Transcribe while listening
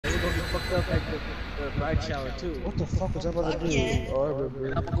fucked up at the bride shower too. What the fuck was I about to do? Yeah. Oh, I And I'm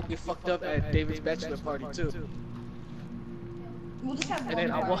remember. gonna get fucked up at David's bachelor party too. We'll just have And one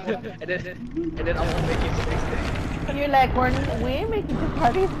then I want, party. and then I won't make it the next day. And you're like, we ain't making two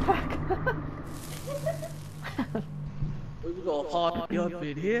parties back. We gonna party up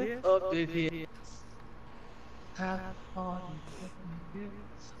in here, up in here. Have a party up in here.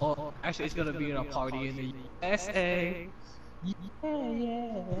 Oh, actually, it's gonna be in a party in the USA. Yeah,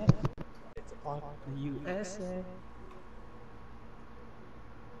 yeah. It's a party in the USA.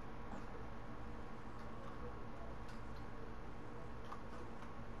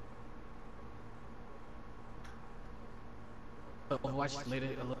 Watch later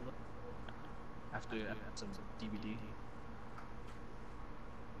a little after some DVD.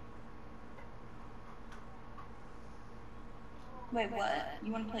 Wait, what?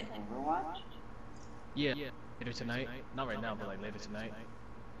 You want to play Overwatch? Yeah, later tonight. Not right now, but like later tonight.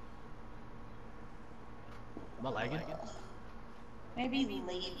 Am I lagging? Maybe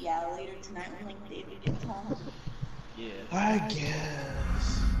late, yeah, later tonight when like David gets home. Yeah. I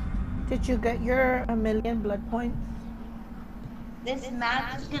guess. Did you get your 1,000,000 blood points? This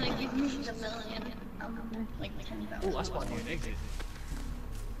map is gonna give me the million. Like 10,000. Ooh, I spawned near an exit.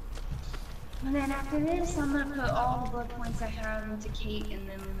 And then after this, I'm gonna put all the blood points I have into Kate and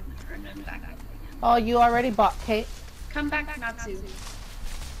then turn them back up again. Oh, you already bought Kate? Come back, not to.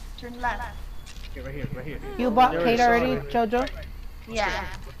 Turn left. Okay, right here, right here. You bought already Kate saw already, her. Jojo? Yeah.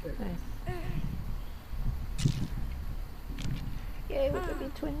 Nice. Yay, we could be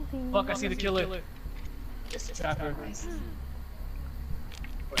twinsies. Fuck, I see the killer. It's the trapper.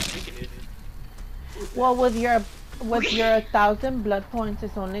 Or I think it is. Well, with your 1,000 blood points,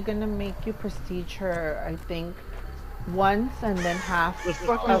 it's only gonna make you prestige her, I think, once and then half The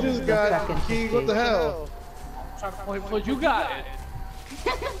fuck of is the this guy? second King, what the prestige. hell? Well, you got it.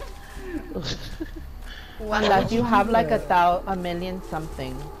 Unless you have like a million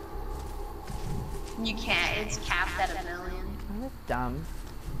something. You can't, it's capped at 1 million. Oh, that's dumb.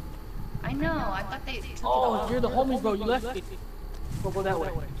 I know, I thought they took it Oh, off. you're the homie, bro. You left me. Go that way.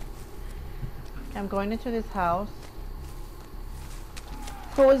 I'm going into this house.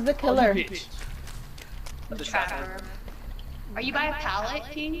 Who is the killer? Oh, you bitch. The trapper. Are you by a pallet,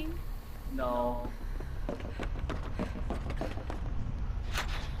 King? No.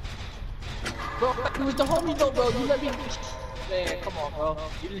 Bro, you was the homie though, bro. You let me. Man, come on, bro.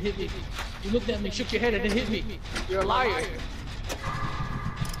 You didn't hit me. You looked at me, shook your head, and then hit me. You're a liar.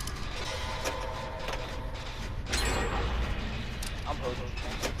 I'm holding.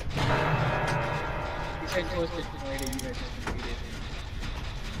 He's heading towards the generator. You guys just defeated him.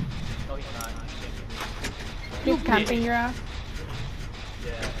 No, he's not. He's You camping bitch. your ass?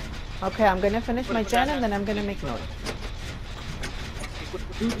 Yeah. Okay, I'm gonna finish my gen and then I'm gonna make noise.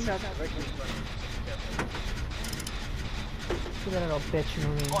 Dude, trap right here. See that little bitch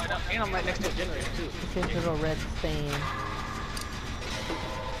moving. Oh, and I'm right next to a generator too. With his little red stain.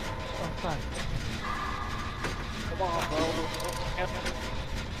 Oh fuck. Come on, bro.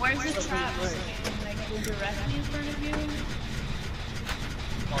 Where's the trap? Like, directly in front of you?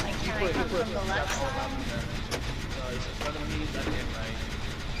 Like, can I come from the left side? It's in front of me, left and right.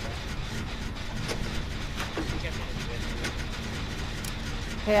 You can't see anything.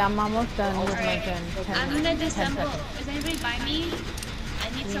 Okay, I'm almost done with my Alright, gen. I'm 10 gonna disassemble. seconds. Is anybody by me? I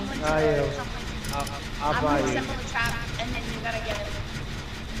need someone to. I am. Someone. I'll I'm buy gonna you. assemble the trap, and then you gotta get it.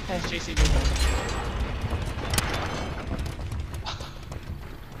 Okay. Chasing me.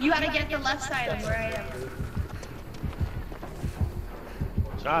 You gotta get the left side of where I am.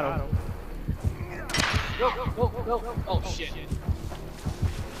 Shot him. Go. Oh shit.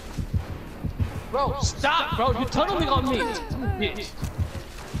 Bro, stop, bro. You're tunneling on me. Bitch.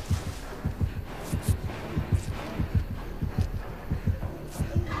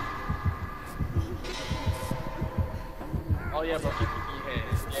 Oh yeah, bro. Keep your head.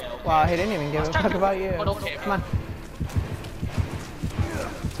 Yeah, okay. Wow, he didn't even give a fuck about you. Oh, okay, Come on.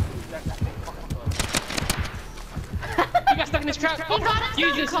 You got stuck in this trap. He got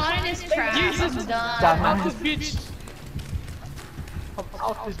Jesus. caught in his trap. Jesus. I'm done. Out this bitch.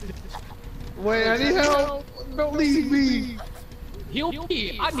 Out this bitch. Wait, I need help. Don't leave me. Heal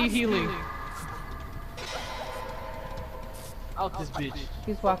me. I need healing. Out this bitch.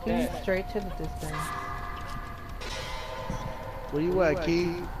 He's walking straight to the distance. Where you at,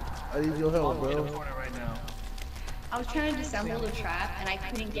 Key? I need your help, I'm in the bro. corner right now. I was trying to disassemble the trap, and I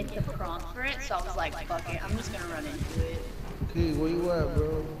couldn't get the prompt for it, so I was like, fuck it, I'm just gonna run into it. Key, where you at,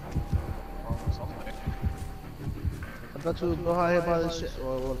 bro? I thought you was behind here by the shit.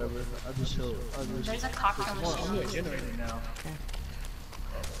 Well, whatever. I just showed. There's a cocktail I'm machine. a generator now.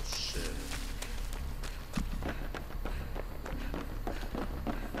 Oh, shit.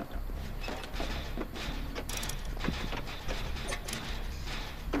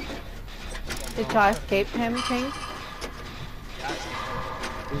 Did y'all escape him, King?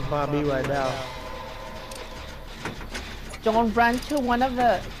 He's by me right now. Don't run to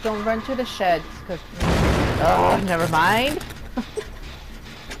don't run to the sheds, cause, oh, never mind.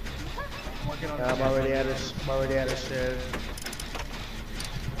 I'm already at a shed.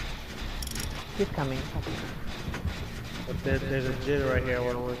 He's coming. But there's a gin right here I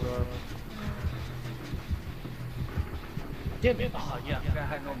wanna work on. Damn it. Oh, yeah, I forgot I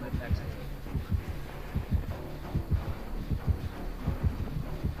had no med next.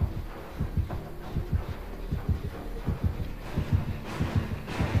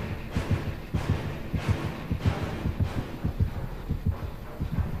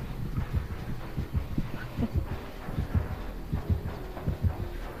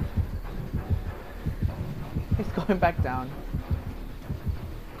 He's going back down.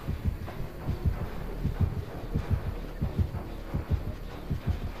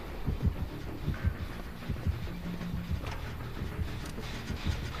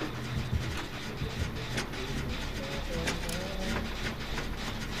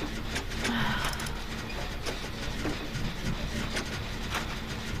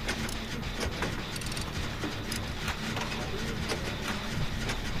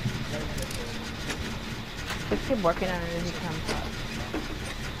 Just keep working on it as he comes up.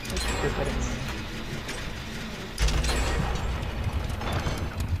 He's stupid at me.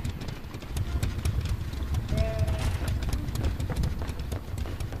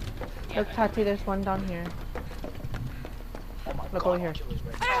 Look, Tati, there's one down here. Look over here.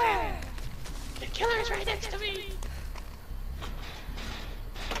 The killer is right next to me!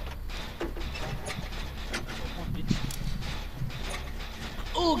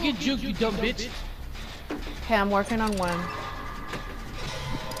 Oh, get juked, you dumb bitch! Okay, I'm working on one.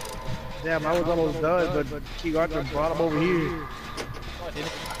 Damn, I was almost done, but King Arthur brought him over here. Oh, I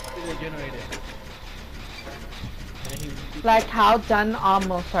didn't generate it. Like, how done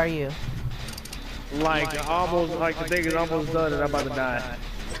almost are you? Like the thing is almost done and I'm about to die.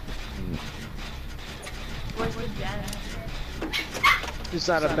 Where's the den?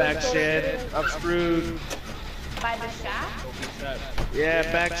 Inside a back shed. I'm screwed. By the shack? Yeah,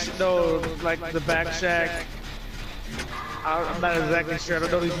 like the back shack. I'm not exactly sure. I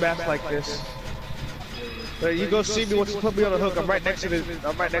don't know these maps like this. But you go see me once you put me on the hook. I'm right next to it.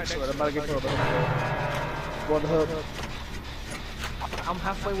 I'm about to get put on the hook. Go on the hook. I'm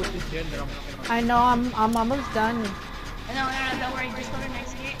halfway with this gen that I know, I'm almost done. No, don't worry. Just go to the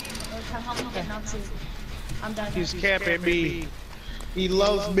next gate. Come help me get Nazi. I'm done. He's camping me. He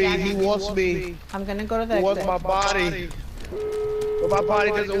loves me. He wants me. I'm gonna go to the He wants exit. my body. But my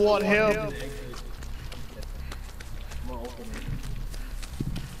body doesn't want him.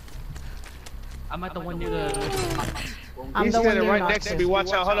 I'm at the one near the... He's standing right next to me.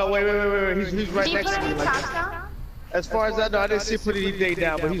 Watch out. Hold on. Wait. He's right Did you next put to me. any tops down? As far as I know, I didn't see put anything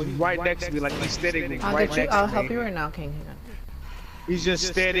down, but he's right next to me. Like he's standing right next to me. I'll help you right now, King. Hang on. He's just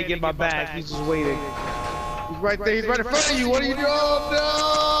standing in my back. He's just waiting. He's right there. He's right in front of you. What are you doing? Oh,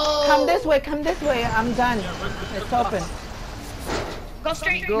 no! Come this way. I'm done. It's open. Go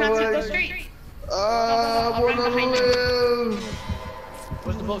straight. Go Nazi, ahead. go straight. I wanna live.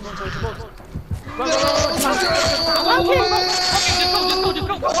 Where's the boat? Where's the boat? No! Just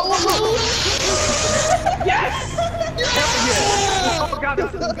go! Yes! Oh, God,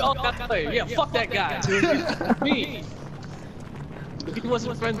 yeah, fuck that guy. Me. He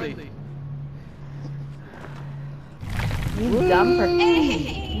wasn't friendly.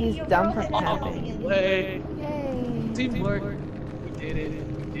 He's dumb for camping. Way. Yay. Teamwork. We did it.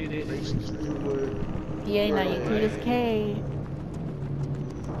 Yay, now you can use K.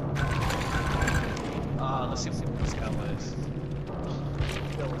 Let's see what this guy was.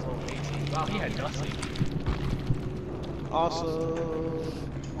 That was over 18. Wow, he had nothing. Awesome.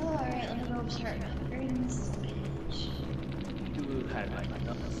 Alright, let me go start my friends. Dude had like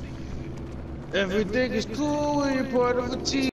nothing. Everything is cool when you're part of a team.